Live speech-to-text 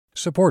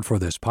Support for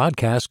this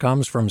podcast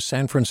comes from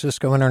San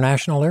Francisco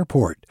International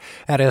Airport.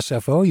 At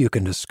SFO, you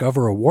can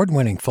discover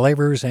award-winning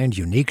flavors and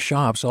unique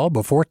shops all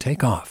before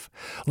takeoff.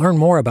 Learn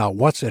more about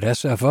what's at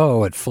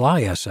SFO at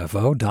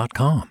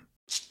flysfo.com.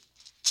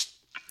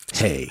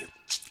 Hey,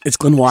 it's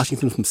Glenn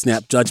Washington from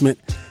Snap Judgment.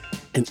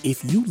 And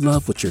if you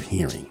love what you're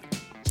hearing,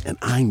 and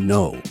I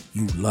know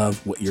you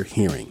love what you're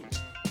hearing,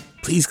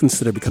 please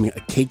consider becoming a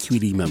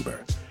KQED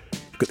member.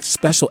 Get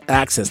special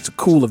access to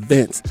cool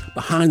events,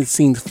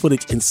 behind-the-scenes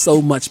footage, and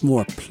so much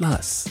more.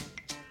 Plus,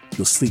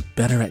 you'll sleep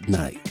better at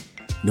night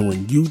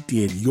knowing you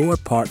did your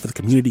part for the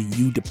community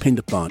you depend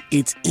upon.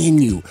 It's in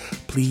you.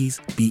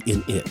 Please be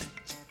in it.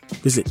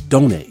 Visit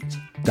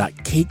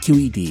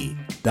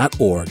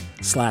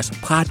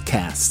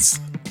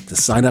donate.kqed.org/podcasts to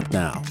sign up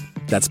now.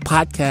 That's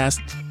podcast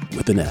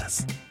with an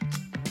S.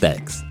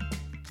 Thanks.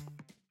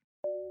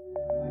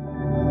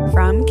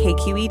 From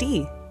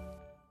KQED.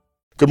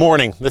 Good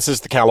morning. This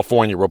is the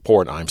California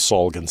Report. I'm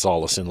Saul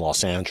Gonzalez in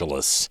Los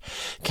Angeles.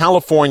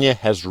 California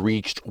has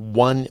reached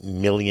 1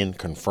 million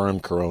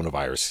confirmed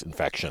coronavirus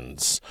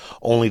infections,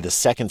 only the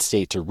second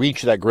state to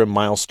reach that grim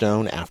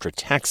milestone after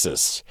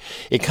Texas.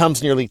 It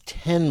comes nearly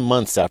 10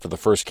 months after the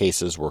first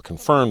cases were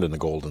confirmed in the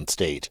Golden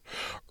State.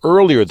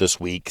 Earlier this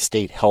week,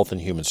 State Health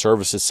and Human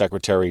Services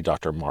Secretary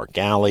Dr. Mark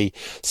Ghaly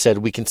said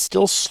we can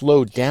still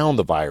slow down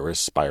the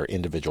virus by our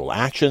individual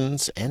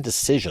actions and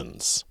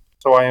decisions.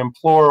 So I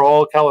implore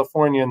all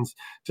Californians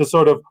to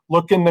sort of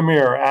look in the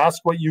mirror,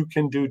 ask what you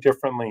can do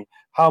differently.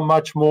 How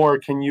much more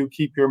can you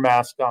keep your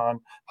mask on?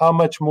 How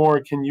much more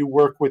can you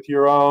work with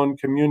your own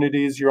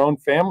communities, your own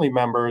family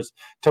members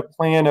to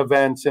plan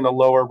events in a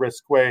lower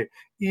risk way?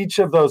 Each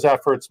of those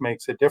efforts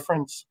makes a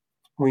difference.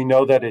 We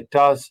know that it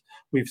does.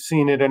 We've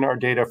seen it in our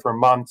data for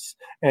months,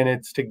 and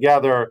it's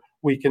together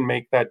we can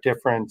make that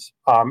difference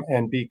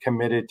and be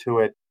committed to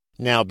it.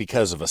 Now,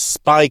 because of a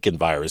spike in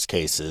virus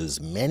cases,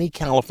 many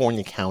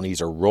California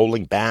counties are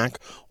rolling back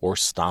or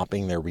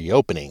stopping their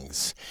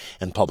reopenings.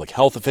 And public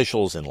health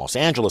officials in Los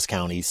Angeles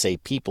County say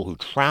people who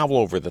travel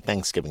over the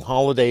Thanksgiving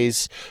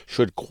holidays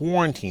should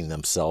quarantine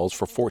themselves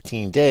for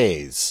 14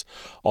 days,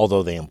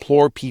 although they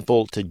implore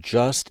people to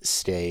just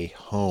stay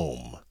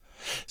home.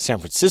 San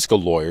Francisco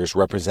lawyers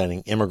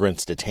representing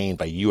immigrants detained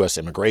by U.S.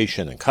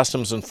 Immigration and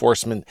Customs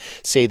Enforcement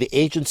say the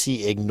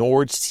agency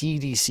ignored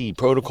CDC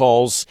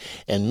protocols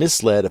and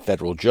misled a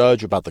federal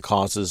judge about the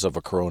causes of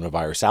a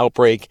coronavirus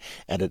outbreak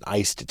at an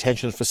ICE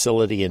detention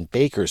facility in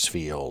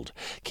Bakersfield.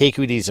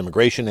 KQED's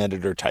immigration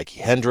editor Tyche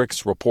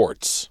Hendricks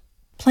reports.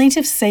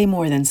 Plaintiffs say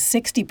more than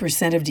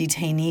 60% of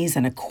detainees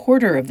and a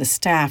quarter of the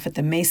staff at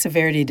the Mesa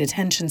Verde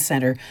Detention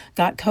Center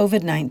got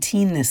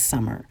COVID-19 this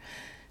summer.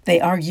 They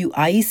argue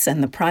ICE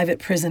and the private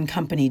prison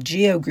company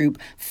Geo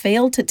Group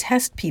failed to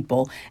test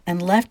people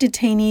and left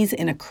detainees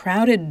in a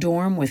crowded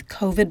dorm with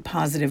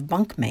COVID-positive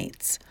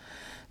bunkmates.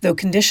 Though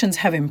conditions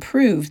have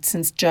improved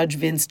since Judge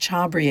Vince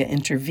Chabria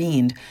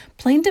intervened,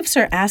 plaintiffs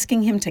are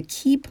asking him to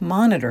keep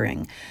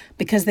monitoring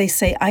because they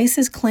say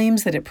ICE's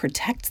claims that it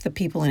protects the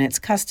people in its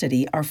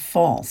custody are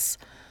false.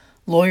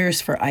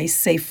 Lawyers for ICE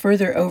say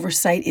further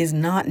oversight is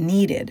not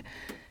needed.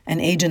 An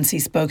agency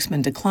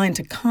spokesman declined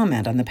to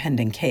comment on the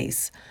pending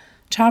case.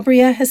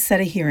 Chabria has set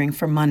a hearing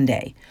for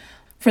Monday.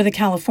 For the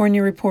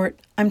California Report,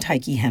 I'm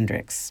Tyche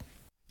Hendricks.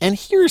 And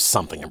here's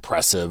something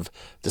impressive.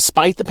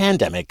 Despite the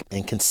pandemic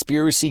and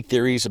conspiracy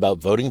theories about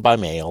voting by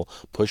mail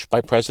pushed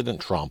by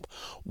President Trump,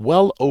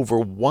 well over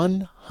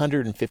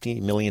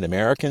 150 million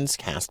Americans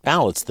cast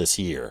ballots this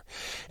year.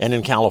 And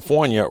in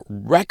California,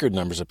 record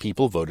numbers of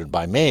people voted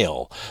by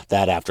mail.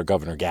 That after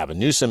Governor Gavin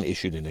Newsom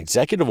issued an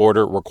executive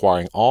order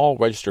requiring all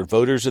registered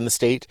voters in the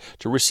state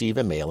to receive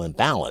a mail-in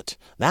ballot.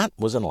 That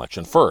was an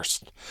election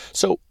first.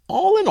 So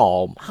all in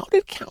all, how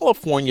did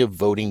California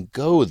voting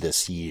go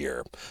this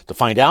year? To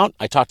find out,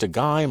 I talked to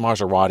Guy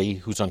Marzorati,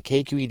 who's on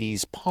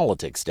KQED's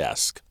politics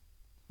desk.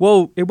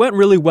 Well, it went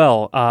really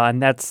well, and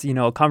that's,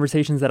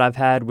 conversations that I've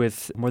had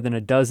with more than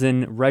a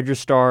dozen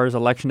registrars,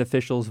 election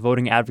officials,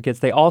 voting advocates.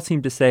 They all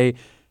seem to say,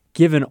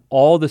 given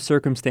all the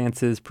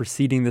circumstances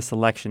preceding this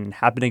election,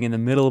 happening in the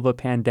middle of a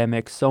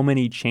pandemic, so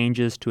many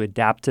changes to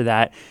adapt to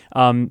that,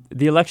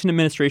 the election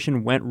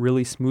administration went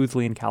really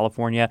smoothly in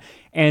California,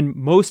 and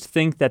most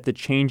think that the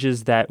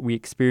changes that we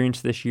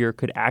experienced this year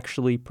could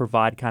actually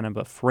provide kind of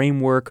a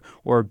framework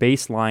or a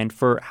baseline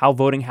for how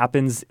voting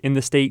happens in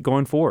the state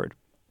going forward.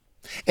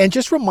 And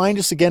just remind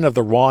us again of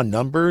the raw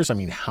numbers. I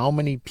mean, how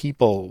many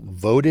people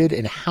voted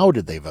and how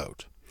did they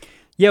vote?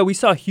 Yeah, we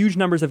saw huge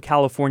numbers of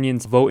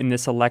Californians vote in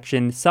this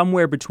election,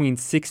 somewhere between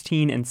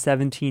 16 and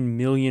 17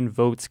 million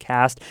votes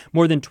cast.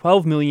 More than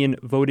 12 million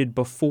voted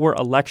before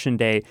Election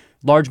Day,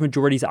 large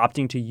majorities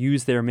opting to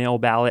use their mail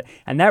ballot.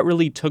 And that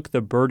really took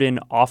the burden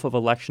off of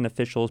election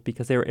officials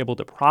because they were able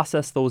to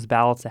process those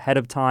ballots ahead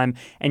of time.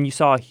 And you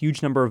saw a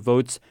huge number of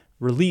votes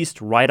released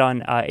right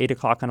on 8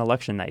 o'clock on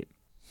election night.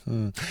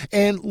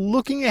 And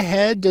looking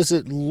ahead, does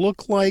it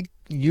look like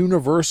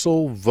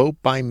universal vote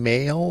by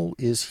mail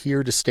is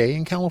here to stay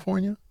in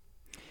California?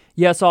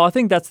 Yeah, so I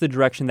think that's the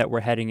direction that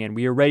we're heading in.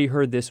 We already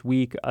heard this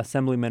week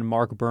Assemblyman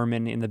Mark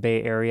Berman in the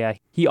Bay Area.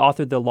 He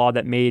authored the law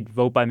that made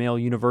vote by mail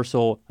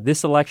universal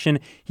this election.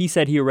 He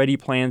said he already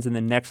plans in the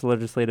next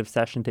legislative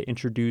session to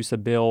introduce a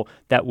bill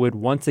that would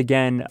once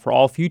again, for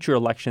all future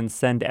elections,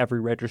 send every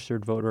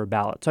registered voter a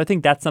ballot. So I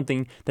think that's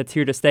something that's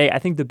here to stay. I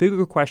think the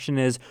bigger question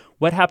is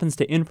what happens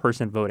to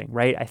in-person voting,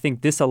 right? I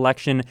think this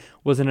election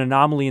was an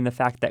anomaly in the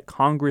fact that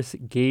Congress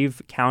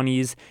gave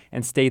counties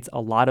and states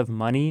a lot of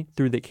money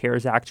through the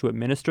CARES Act to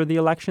administer the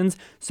elections.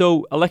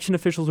 So election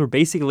officials were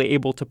basically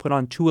able to put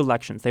on two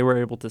elections. They were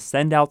able to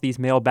send out these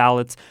mail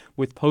ballots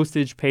with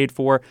postage paid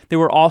for. They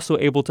were also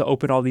able to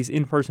open all these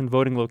in-person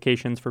voting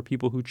locations for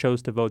people who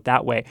chose to vote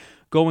that way.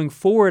 Going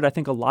forward, I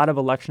think a lot of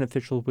election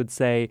officials would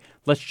say,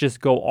 let's just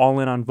go all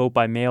in on vote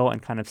by mail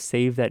and kind of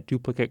save that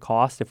duplicate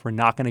cost if we're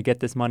not going to get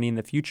this money in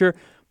the future.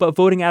 But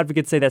voting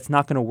advocates say that's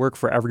not going to work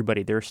for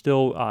everybody. There are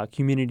still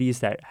communities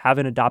that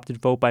haven't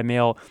adopted vote by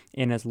mail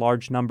in as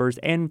large numbers,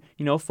 and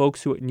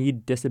folks who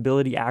need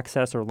disability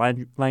access or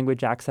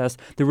language access,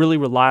 they really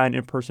rely on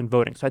in-person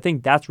voting. So I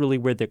think that's really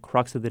where the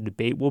crux of the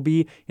debate will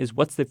be, is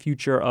what's the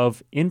future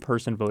of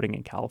in-person voting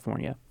in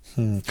California.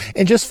 And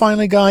just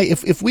finally, Guy,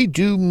 if we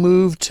do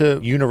move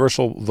to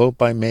universal vote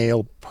by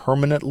mail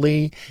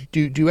permanently,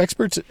 do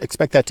experts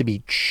expect that to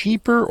be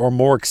cheaper or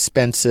more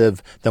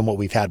expensive than what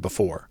we've had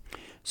before?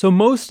 So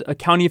most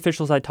county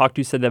officials I talked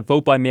to said that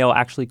vote by mail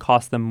actually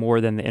cost them more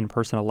than the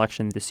in-person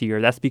election this year.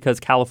 That's because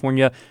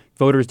California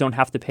voters don't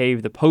have to pay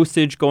the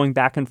postage going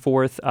back and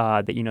forth.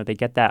 They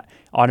get that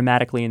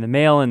automatically in the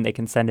mail and they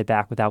can send it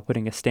back without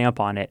putting a stamp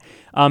on it.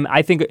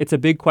 I think it's a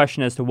big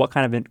question as to what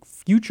kind of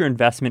future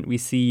investment we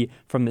see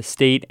from the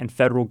state and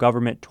federal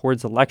government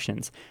towards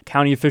elections.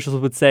 County officials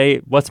would say,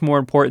 what's more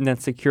important than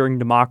securing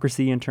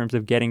democracy in terms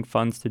of getting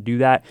funds to do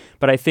that?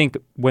 But I think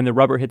when the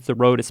rubber hits the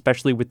road,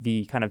 especially with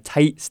the kind of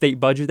tight state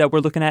budget that we're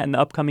looking at in the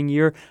upcoming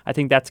year, I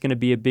think that's going to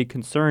be a big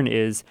concern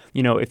is,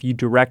 if you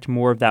direct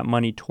more of that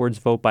money towards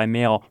vote by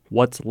mail,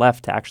 what's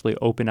left to actually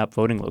open up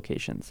voting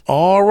locations.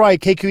 All right,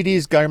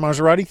 KQED's Guy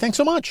Maserati, thanks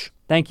so much.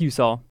 Thank you,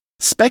 Saul.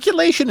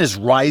 Speculation is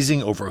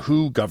rising over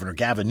who Governor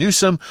Gavin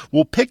Newsom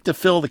will pick to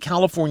fill the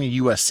California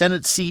U.S.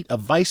 Senate seat of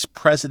Vice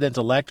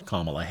President-elect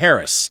Kamala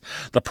Harris.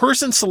 The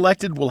person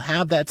selected will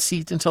have that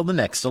seat until the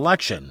next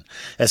election.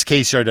 As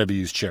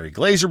KCRW's Cherry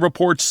Glazer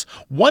reports,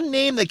 one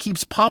name that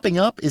keeps popping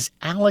up is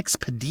Alex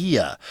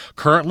Padilla,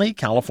 currently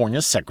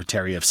California's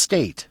Secretary of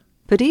State.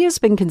 Padilla's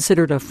been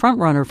considered a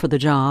frontrunner for the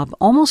job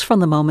almost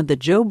from the moment that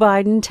Joe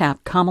Biden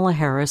tapped Kamala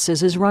Harris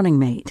as his running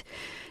mate.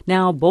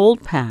 Now,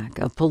 Bold PAC,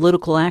 a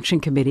political action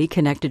committee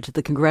connected to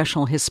the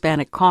Congressional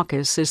Hispanic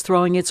Caucus, is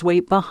throwing its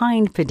weight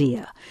behind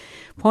Padilla,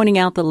 pointing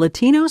out that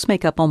Latinos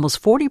make up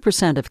almost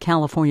 40% of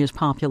California's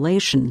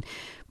population,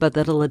 but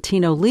that a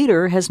Latino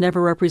leader has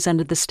never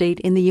represented the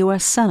state in the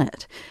U.S.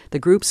 Senate. The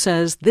group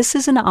says this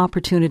is an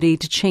opportunity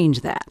to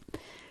change that.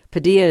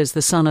 Padilla is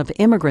the son of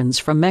immigrants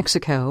from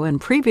Mexico and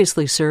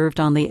previously served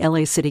on the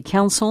LA City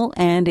Council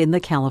and in the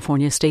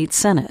California State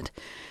Senate.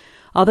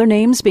 Other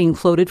names being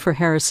floated for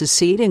Harris's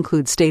seat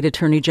include State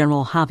Attorney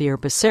General Javier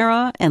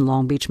Becerra and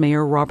Long Beach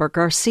Mayor Robert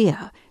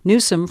Garcia.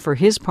 Newsom, for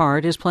his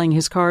part, is playing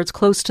his cards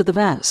close to the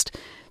vest,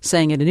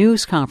 saying at a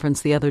news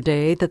conference the other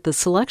day that the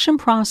selection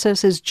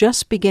process is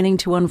just beginning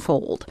to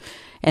unfold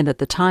and that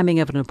the timing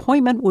of an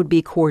appointment would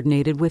be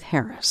coordinated with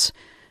Harris.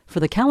 For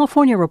the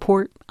California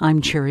Report,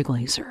 I'm Cherry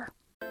Glazer.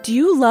 Do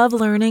you love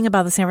learning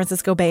about the San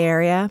Francisco Bay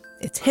Area,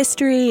 its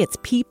history, its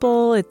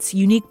people, its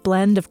unique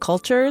blend of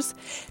cultures?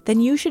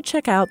 Then you should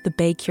check out the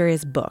Bay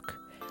Curious book.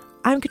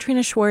 I'm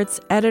Katrina Schwartz,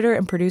 editor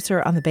and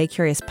producer on the Bay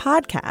Curious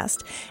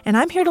podcast, and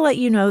I'm here to let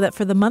you know that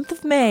for the month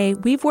of May,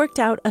 we've worked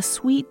out a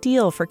sweet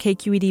deal for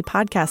KQED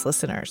podcast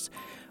listeners.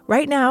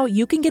 Right now,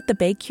 you can get the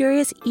Bay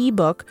Curious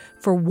ebook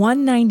for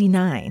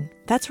 $1.99.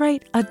 That's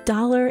right,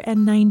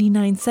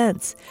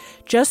 $1.99.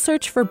 Just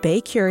search for Bay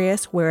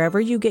Curious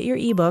wherever you get your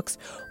ebooks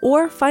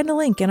or find a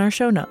link in our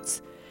show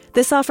notes.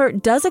 This offer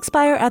does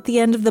expire at the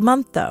end of the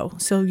month, though,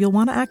 so you'll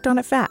want to act on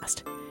it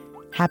fast.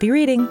 Happy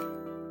reading!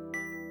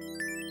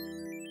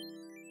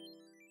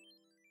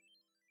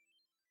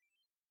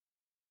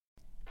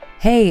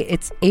 Hey,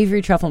 it's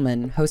Avery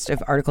Trufelman, host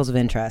of Articles of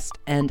Interest,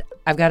 and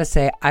I've got to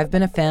say, I've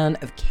been a fan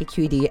of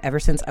KQED ever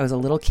since I was a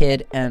little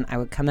kid, and I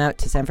would come out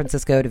to San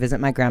Francisco to visit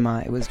my grandma.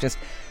 It was just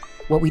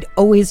what we'd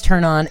always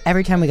turn on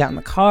every time we got in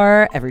the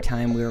car, every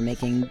time we were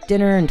making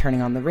dinner and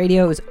turning on the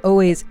radio. It was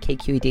always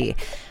KQED.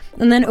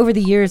 And then over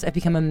the years, I've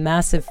become a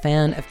massive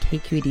fan of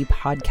KQED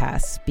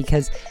podcasts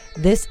because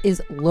this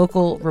is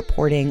local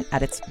reporting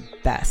at its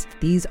best.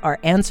 These are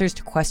answers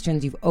to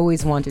questions you've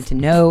always wanted to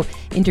know,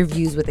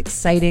 interviews with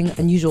exciting,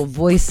 unusual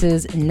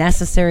voices,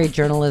 necessary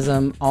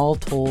journalism, all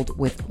told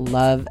with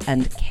love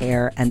and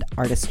care and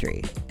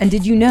artistry. And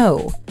did you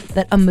know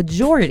that a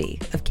majority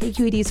of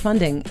KQED's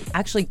funding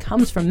actually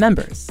comes from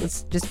members?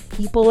 It's just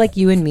people like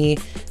you and me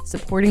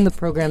supporting the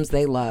programs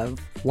they love,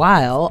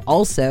 while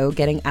also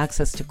getting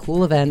access to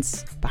cool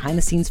events,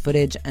 behind-the-scenes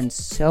footage, and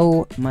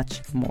so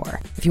much more.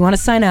 If you want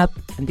to sign up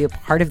and be a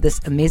part of this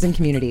amazing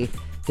community,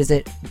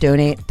 Visit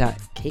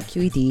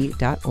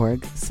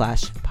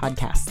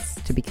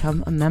donate.kqed.org/podcasts to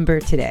become a member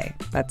today.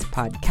 That's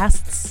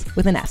podcasts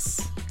with an S.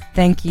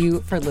 Thank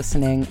you for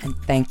listening, and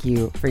thank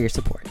you for your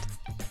support.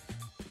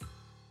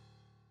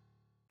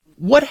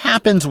 What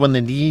happens when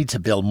the need to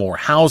build more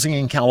housing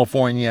in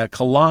California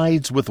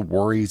collides with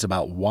worries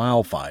about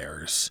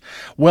wildfires?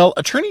 Well,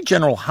 Attorney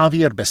General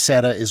Xavier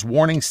Becerra is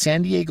warning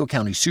San Diego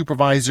County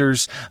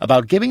supervisors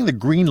about giving the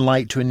green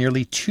light to a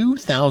nearly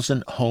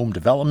 2,000 home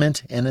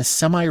development in a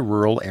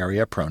semi-rural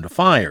area prone to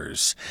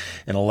fires.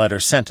 In a letter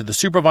sent to the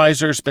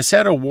supervisors,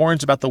 Becerra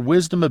warns about the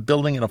wisdom of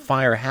building in a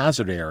fire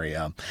hazard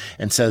area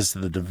and says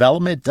the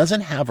development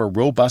doesn't have a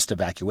robust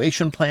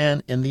evacuation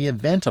plan in the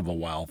event of a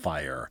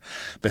wildfire.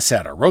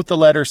 Becerra wrote the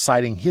letter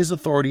citing his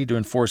authority to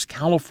enforce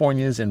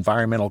California's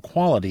Environmental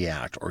Quality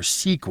Act, or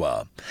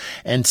CEQA.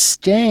 And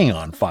staying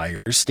on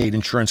fires, State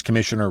Insurance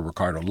Commissioner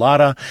Ricardo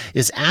Lara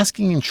is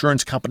asking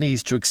insurance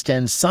companies to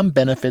extend some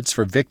benefits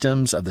for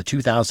victims of the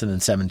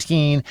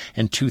 2017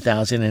 and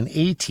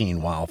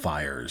 2018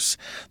 wildfires.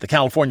 The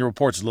California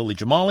Report's Lily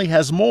Jamali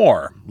has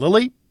more.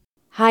 Lily?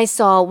 Hi,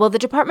 Saul. Well, the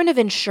Department of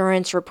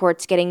Insurance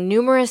reports getting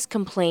numerous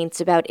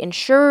complaints about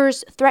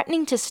insurers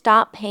threatening to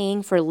stop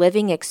paying for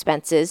living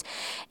expenses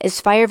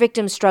as fire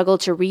victims struggle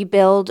to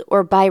rebuild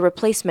or buy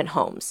replacement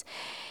homes.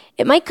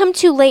 It might come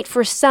too late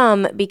for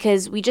some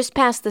because we just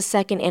passed the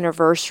second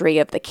anniversary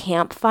of the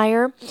Camp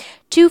Fire.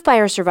 2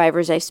 fire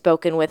survivors I've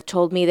spoken with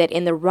told me that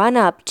in the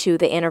run-up to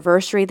the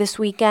anniversary this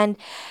weekend,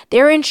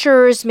 their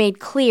insurers made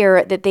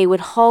clear that they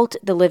would halt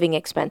the living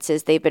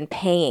expenses they've been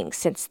paying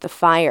since the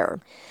fire.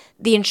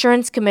 The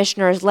insurance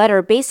commissioner's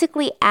letter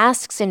basically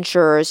asks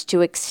insurers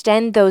to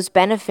extend those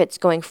benefits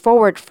going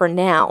forward for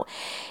now.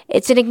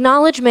 It's an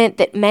acknowledgement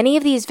that many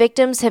of these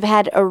victims have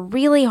had a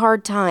really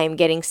hard time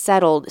getting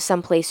settled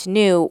someplace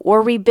new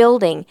or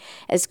rebuilding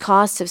as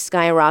costs have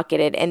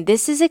skyrocketed, and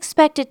this is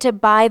expected to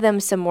buy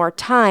them some more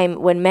time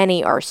when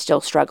many are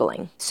still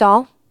struggling.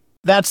 Saul?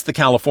 That's the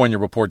California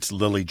Report's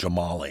Lily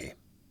Jamali.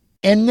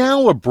 And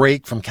now a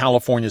break from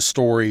California's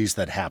stories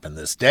that happened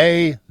this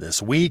day,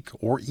 this week,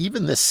 or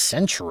even this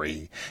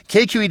century.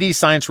 KQED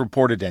science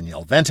reporter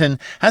Danielle Venton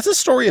has a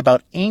story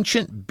about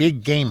ancient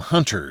big game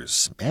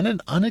hunters and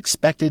an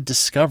unexpected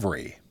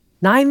discovery.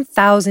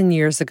 9,000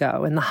 years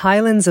ago, in the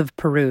highlands of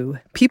Peru,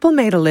 people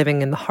made a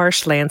living in the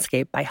harsh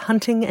landscape by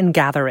hunting and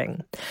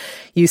gathering.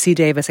 UC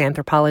Davis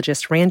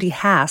anthropologist Randy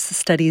Haas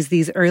studies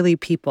these early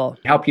people.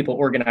 How people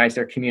organize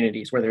their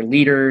communities, where they're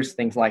leaders,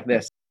 things like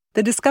this.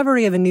 The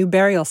discovery of a new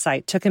burial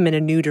site took him in a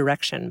new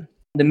direction.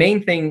 The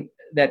main thing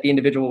that the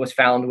individual was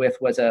found with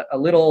was a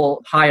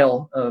little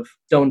pile of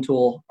stone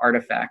tool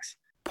artifacts.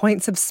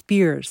 Points of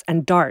spears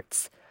and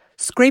darts,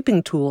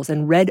 scraping tools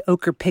and red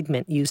ochre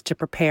pigment used to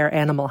prepare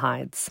animal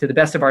hides. To the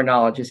best of our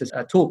knowledge, this is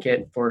a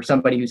toolkit for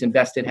somebody who's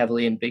invested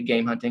heavily in big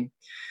game hunting.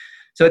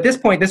 So at this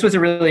point, this was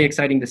a really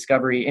exciting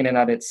discovery in and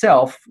of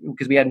itself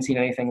because we hadn't seen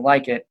anything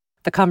like it.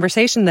 The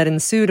conversation that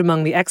ensued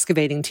among the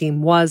excavating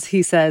team was,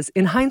 he says,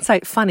 in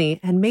hindsight funny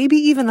and maybe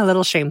even a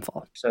little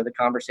shameful. So the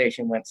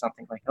conversation went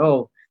something like,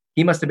 oh,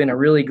 he must have been a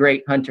really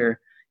great hunter.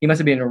 He must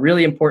have been a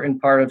really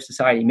important part of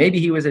society. Maybe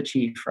he was a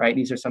chief, right?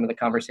 These are some of the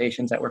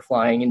conversations that were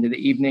flying into the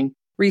evening.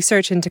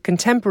 Research into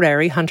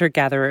contemporary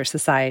hunter-gatherer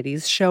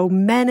societies show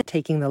men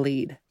taking the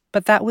lead.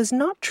 But that was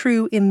not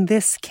true in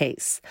this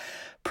case.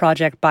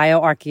 Project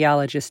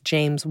bioarchaeologist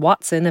James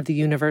Watson of the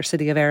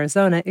University of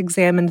Arizona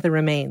examined the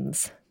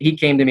remains. He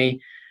came to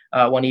me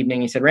one evening.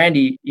 He said,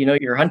 Randy, you know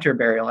your hunter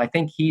burial. I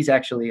think he's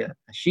actually a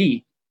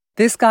she.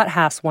 This got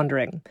Haas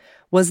wondering,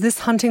 was this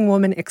hunting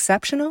woman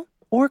exceptional,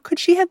 or could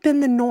she have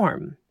been the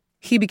norm?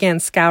 He began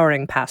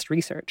scouring past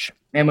research.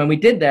 And when we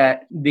did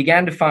that, we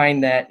began to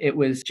find that it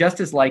was just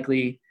as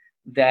likely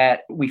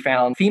that we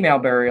found female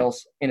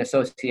burials in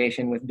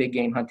association with big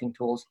game hunting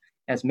tools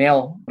as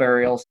male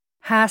burials.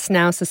 Haas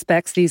now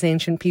suspects these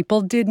ancient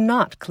people did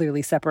not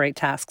clearly separate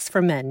tasks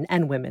for men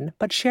and women,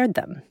 but shared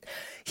them.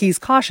 He's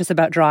cautious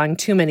about drawing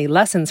too many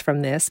lessons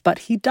from this, but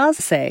he does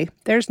say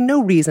there's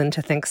no reason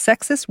to think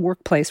sexist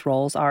workplace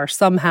roles are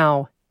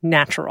somehow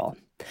natural.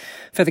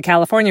 For the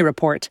California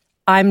Report,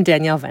 I'm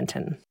Danielle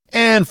Venton.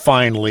 And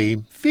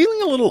finally,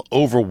 feeling a little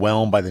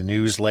overwhelmed by the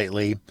news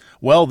lately?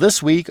 Well,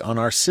 this week on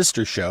our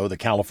sister show, the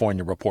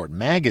California Report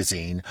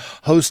magazine,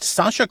 host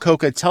Sasha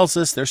Coca tells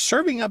us they're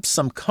serving up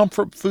some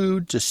comfort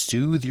food to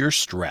soothe your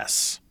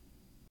stress.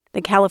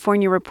 The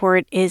California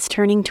Report is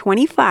turning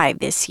 25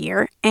 this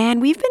year,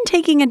 and we've been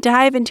taking a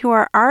dive into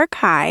our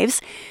archives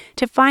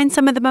to find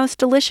some of the most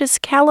delicious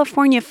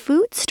California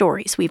food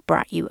stories we've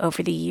brought you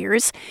over the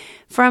years.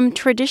 From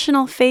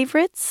traditional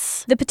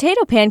favorites. The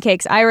potato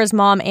pancakes Ira's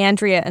mom,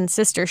 Andrea, and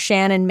sister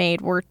Shannon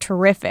made were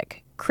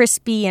terrific.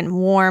 Crispy and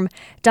warm,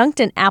 dunked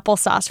in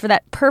applesauce for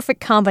that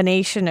perfect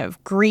combination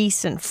of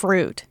grease and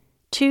fruit.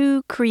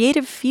 To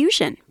creative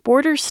fusion,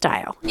 border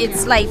style.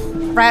 It's like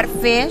fried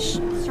fish,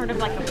 sort of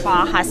like a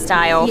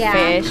Baja-style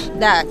fish.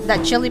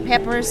 The chili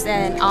peppers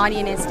and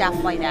onion and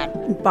stuff like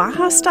that.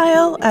 Baja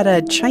style at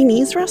a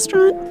Chinese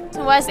restaurant?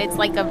 To us, it's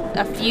like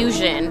a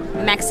fusion,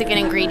 Mexican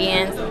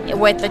ingredients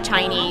with the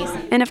Chinese.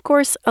 And of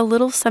course, a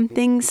little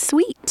something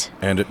sweet.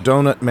 And at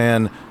Donut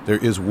Man,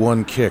 there is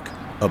one kick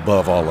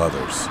above all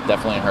others.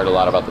 Definitely heard a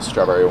lot about the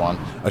strawberry one.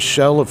 A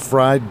shell of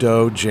fried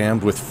dough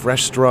jammed with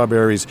fresh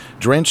strawberries,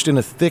 drenched in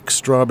a thick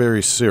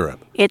strawberry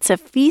syrup. It's a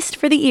feast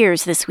for the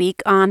ears this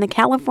week on the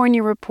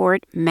California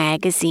Report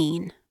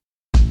magazine.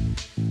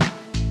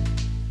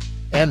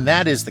 And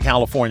that is the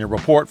California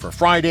Report for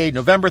Friday,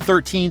 November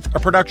 13th, a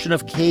production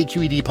of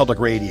KQED Public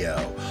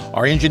Radio.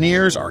 Our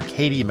engineers are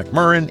Katie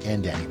McMurrin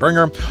and Danny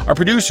Bringer. Our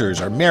producers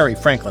are Mary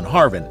Franklin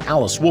Harvin,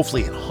 Alice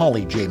Wolfley, and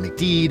Holly J.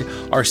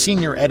 McDeed. Our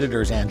senior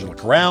editor is Angela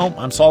Corral.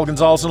 I'm Saul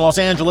Gonzalez in Los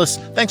Angeles.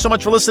 Thanks so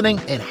much for listening,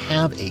 and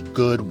have a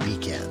good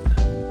weekend.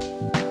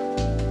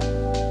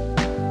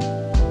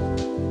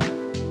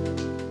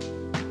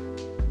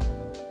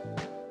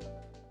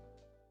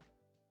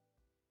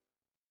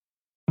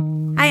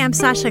 Hi, I'm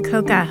Sasha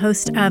Khokha,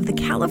 host of the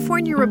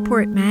California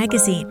Report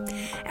magazine.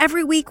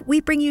 Every week,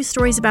 we bring you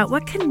stories about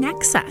what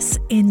connects us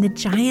in the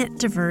giant,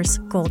 diverse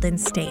Golden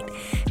State.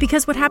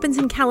 Because what happens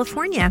in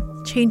California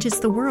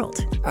changes the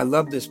world. I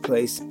love this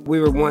place. We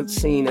were once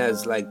seen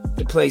as like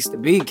the place to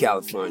be,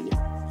 California.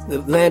 The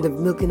land of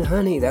milk and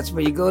honey. That's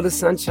where you go to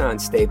Sunshine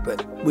State,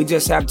 but we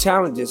just have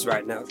challenges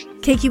right now.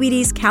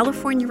 KQED's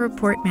California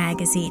Report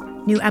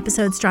magazine. New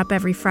episodes drop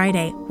every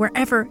Friday,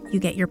 wherever you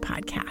get your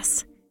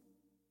podcasts.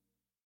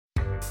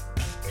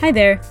 Hi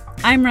there,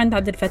 I'm Rand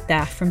Abdel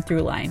Fattah from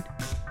Throughline.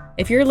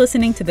 If you're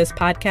listening to this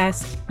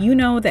podcast, you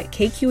know that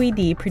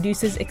KQED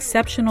produces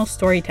exceptional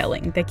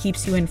storytelling that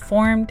keeps you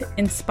informed,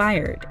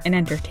 inspired, and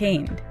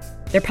entertained.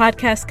 Their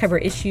podcasts cover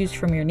issues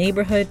from your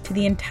neighborhood to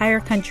the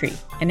entire country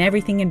and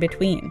everything in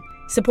between.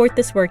 Support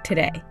this work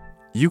today.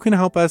 You can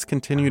help us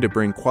continue to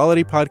bring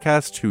quality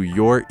podcasts to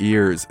your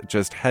ears.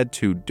 Just head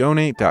to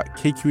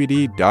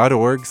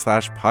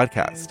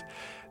donate.kqed.org/podcast.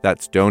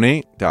 That's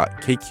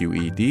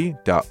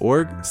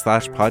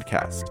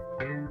donate.kqed.org/podcast.